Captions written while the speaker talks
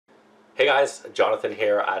Hey guys, Jonathan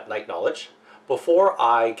here at Night Knowledge. Before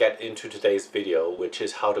I get into today's video, which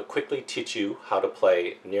is how to quickly teach you how to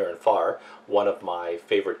play Near and Far, one of my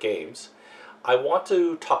favorite games, I want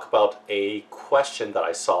to talk about a question that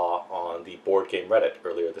I saw on the board game Reddit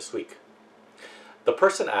earlier this week. The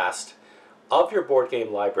person asked, of your board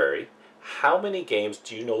game library, how many games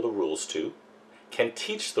do you know the rules to, can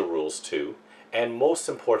teach the rules to, and most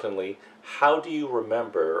importantly, how do you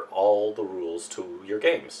remember all the rules to your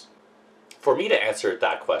games? For me to answer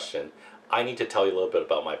that question, I need to tell you a little bit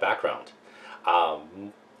about my background.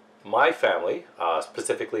 My family,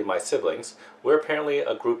 specifically my siblings, we're apparently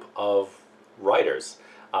a group of writers.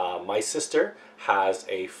 My sister has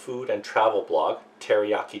a food and travel blog,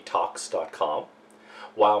 teriyaki-talks.com,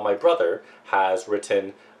 while my brother has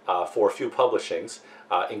written for a few publishings,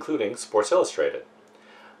 including Sports Illustrated.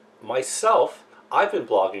 Myself, I've been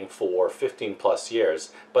blogging for 15 plus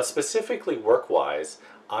years, but specifically work-wise,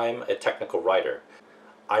 I'm a technical writer.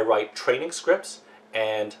 I write training scripts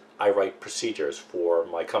and I write procedures for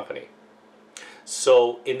my company.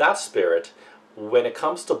 So in that spirit, when it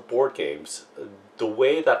comes to board games, the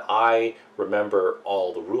way that I remember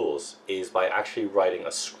all the rules is by actually writing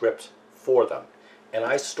a script for them. And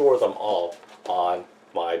I store them all on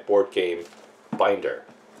my board game binder.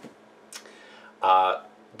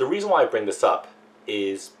 The reason why I bring this up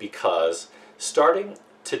is because starting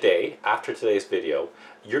today, after today's video,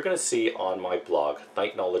 you're going to see on my blog,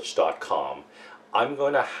 nightknowledge.com, I'm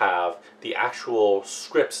going to have the actual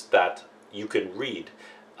scripts that you can read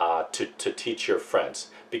to teach your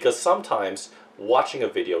friends. Because sometimes watching a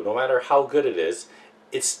video, no matter how good it is,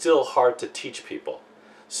 it's still hard to teach people.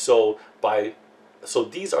 So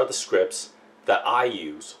these are the scripts that I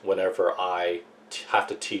use whenever I have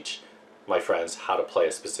to teach my friends how to play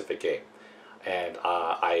a specific game. And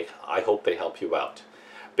I hope they help you out.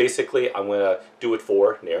 Basically, I'm going to do it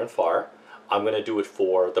for Near and Far. I'm going to do it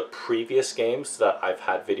for the previous games that I've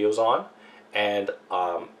had videos on. And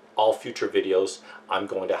all future videos, I'm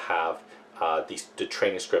going to have the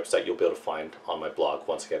training scripts that you'll be able to find on my blog.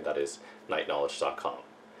 Once again, that is nightknowledge.com.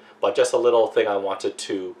 But just a little thing I wanted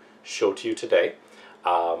to show to you today.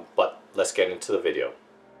 But let's get into the video.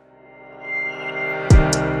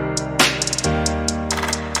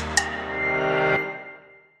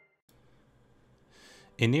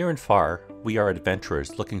 In Near and Far, we are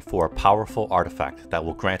adventurers looking for a powerful artifact that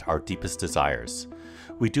will grant our deepest desires.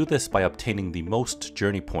 We do this by obtaining the most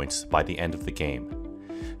journey points by the end of the game.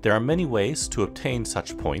 There are many ways to obtain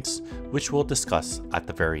such points, which we'll discuss at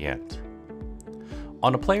the very end.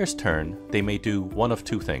 On a player's turn, they may do one of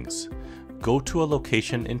two things: go to a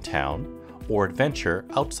location in town, or adventure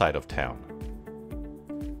outside of town.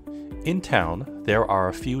 In town, there are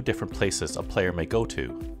a few different places a player may go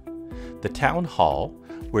to. The town hall,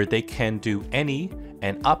 where they can do any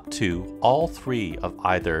and up to all three of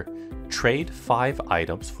either trade 5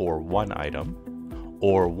 items for 1 item,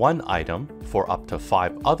 or 1 item for up to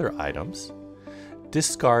 5 other items,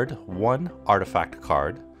 discard 1 artifact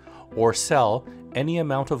card, or sell any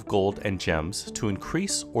amount of gold and gems to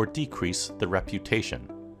increase or decrease the reputation.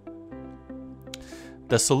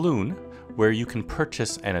 The saloon, where you can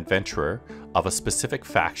purchase an adventurer of a specific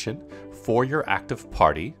faction for your active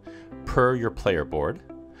party per your player board,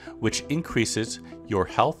 which increases your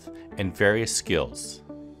health and various skills.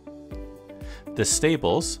 The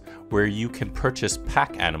stables, where you can purchase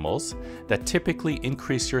pack animals that typically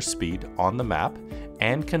increase your speed on the map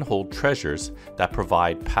and can hold treasures that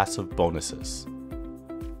provide passive bonuses.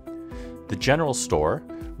 The general store,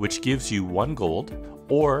 which gives you 1 gold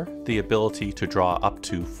or the ability to draw up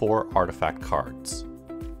to 4 artifact cards.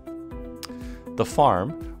 The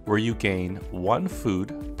farm, where you gain 1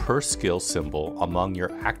 food per skill symbol among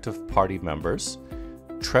your active party members,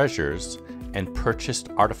 treasures, and purchased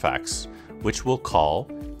artifacts, which we'll call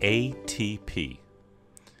ATP.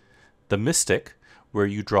 The Mystic, where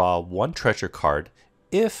you draw 1 treasure card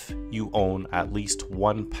if you own at least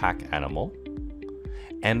 1 pack animal.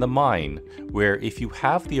 And the Mine, where if you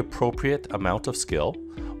have the appropriate amount of skill,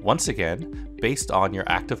 once again, based on your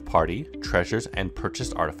active party, treasures, and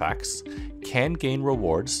purchased artifacts, can gain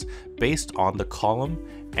rewards based on the column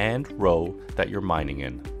and row that you're mining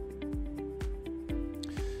in.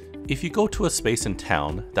 If you go to a space in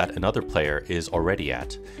town that another player is already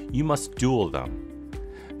at, you must duel them.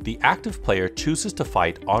 The active player chooses to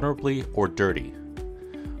fight honorably or dirty.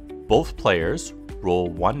 Both players roll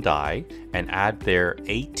 1 die and add their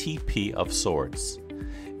ATP of swords.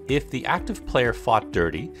 If the active player fought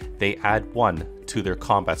dirty, they add 1 to their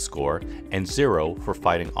combat score and 0 for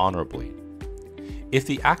fighting honorably. If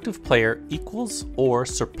the active player equals or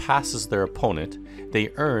surpasses their opponent,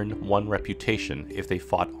 they earn 1 reputation if they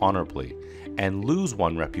fought honorably, and lose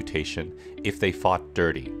 1 reputation if they fought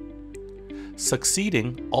dirty.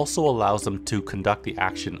 Succeeding also allows them to conduct the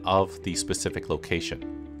action of the specific location.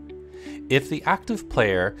 If the active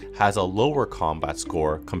player has a lower combat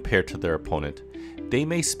score compared to their opponent, they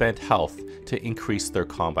may spend health to increase their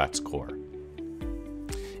combat score.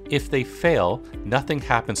 If they fail, nothing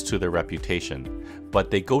happens to their reputation, but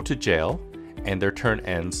they go to jail and their turn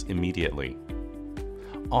ends immediately.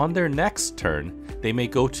 On their next turn, they may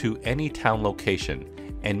go to any town location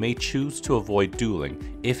and may choose to avoid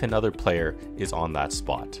dueling if another player is on that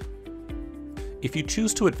spot. If you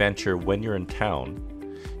choose to adventure when you're in town,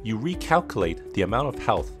 you recalculate the amount of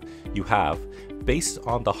health you have based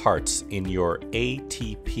on the hearts in your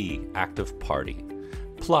ATP active party,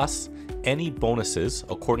 plus any bonuses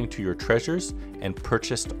according to your treasures and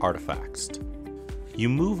purchased artifacts. You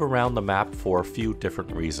move around the map for a few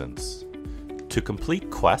different reasons. To complete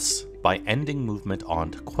quests by ending movement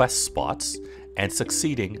on quest spots and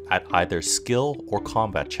succeeding at either skill or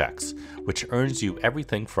combat checks, which earns you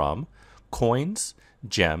everything from coins,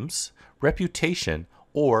 gems, reputation,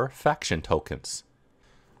 or faction tokens.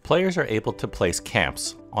 Players are able to place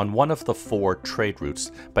camps on one of the 4 trade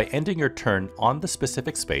routes by ending your turn on the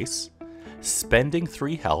specific space, spending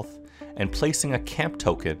 3 health, and placing a camp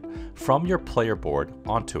token from your player board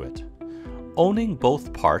onto it. Owning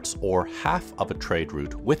both parts or half of a trade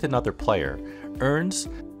route with another player earns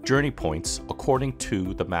journey points according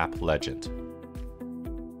to the map legend.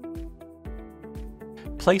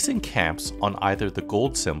 Placing camps on either the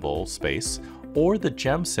gold symbol space or the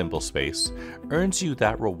gem symbol space earns you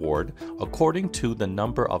that reward according to the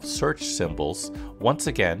number of search symbols, once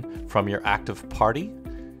again from your active party,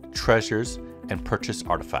 treasures, and purchase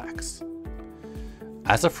artifacts.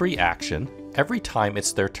 As a free action, every time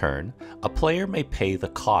it's their turn, a player may pay the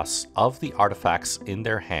costs of the artifacts in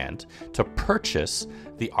their hand to purchase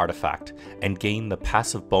the artifact and gain the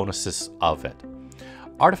passive bonuses of it.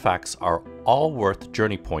 Artifacts are all worth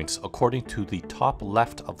journey points according to the top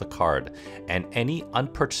left of the card, and any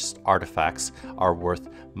unpurchased artifacts are worth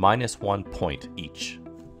 -1 point each.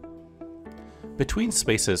 Between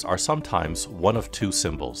spaces are sometimes one of 2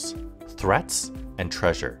 symbols, threats and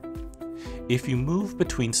treasure. If you move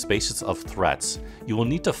between spaces of threats, you will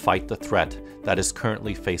need to fight the threat that is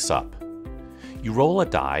currently face up. You roll a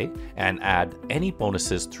die and add any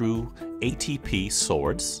bonuses through ATP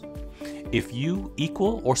swords. If you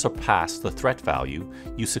equal or surpass the threat value,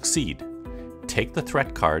 you succeed. Take the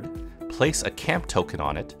threat card, place a camp token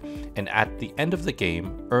on it, and at the end of the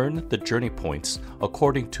game, earn the journey points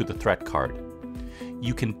according to the threat card.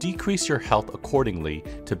 You can decrease your health accordingly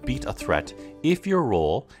to beat a threat if your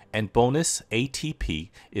roll and bonus ATP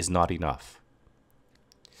is not enough.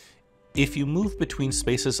 If you move between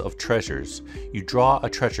spaces of treasures, you draw a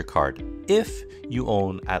treasure card if you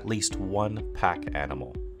own at least 1 pack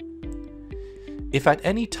animal. If at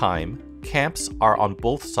any time camps are on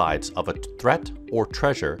both sides of a threat or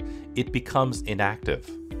treasure, it becomes inactive.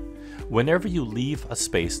 Whenever you leave a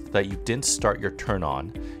space that you didn't start your turn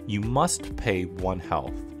on, you must pay 1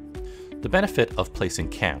 health. The benefit of placing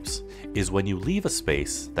camps is when you leave a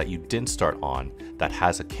space that you didn't start on that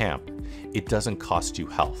has a camp, it doesn't cost you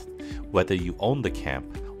health, whether you own the camp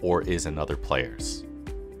or is another player's.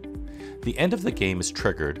 The end of the game is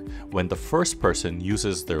triggered when the first person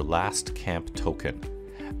uses their last camp token.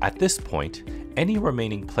 At this point, any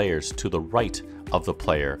remaining players to the right of the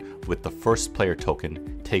player with the first player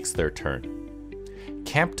token takes their turn.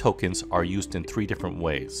 Camp tokens are used in 3 different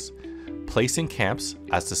ways: placing camps,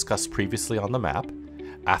 as discussed previously on the map,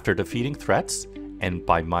 after defeating threats, and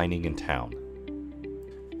by mining in town.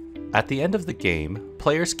 At the end of the game,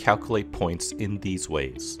 players calculate points in these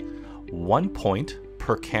ways: 1 point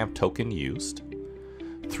per camp token used,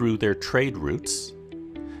 through their trade routes,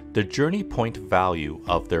 the journey point value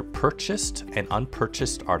of their purchased and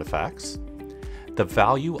unpurchased artifacts, the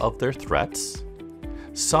value of their threats.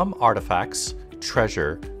 Some artifacts,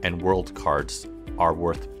 treasure, and world cards are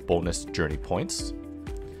worth bonus journey points,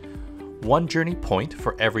 1 journey point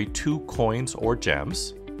for every 2 coins or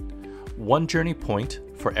gems, 1 journey point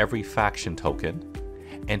for every faction token,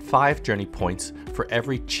 and 5 journey points for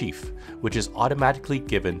every chief, which is automatically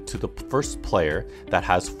given to the first player that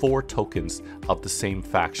has 4 tokens of the same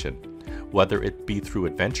faction, whether it be through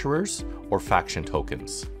adventurers or faction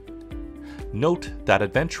tokens. Note that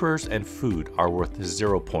adventurers and food are worth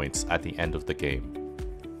 0 points at the end of the game.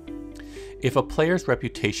 If a player's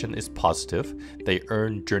reputation is positive, they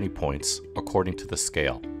earn journey points according to the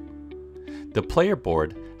scale. The player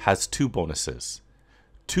board has 2 bonuses: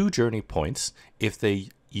 2 journey points if they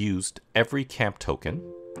used every camp token,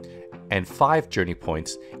 and 5 journey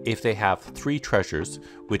points if they have 3 treasures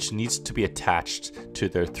which needs to be attached to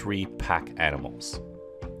their 3 pack animals.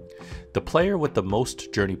 The player with the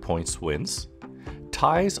most journey points wins.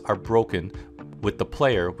 Ties are broken with the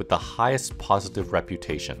player with the highest positive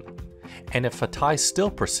reputation. And if a tie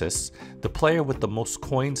still persists, the player with the most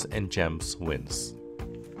coins and gems wins.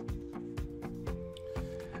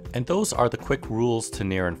 And those are the quick rules to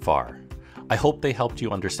Near and Far. I hope they helped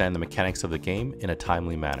you understand the mechanics of the game in a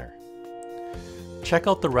timely manner. Check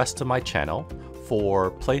out the rest of my channel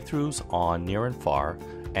for playthroughs on Near and Far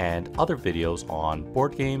and other videos on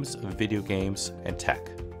board games, video games, and tech.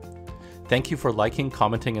 Thank you for liking,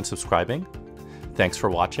 commenting, and subscribing. Thanks for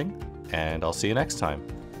watching, and I'll see you next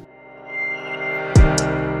time.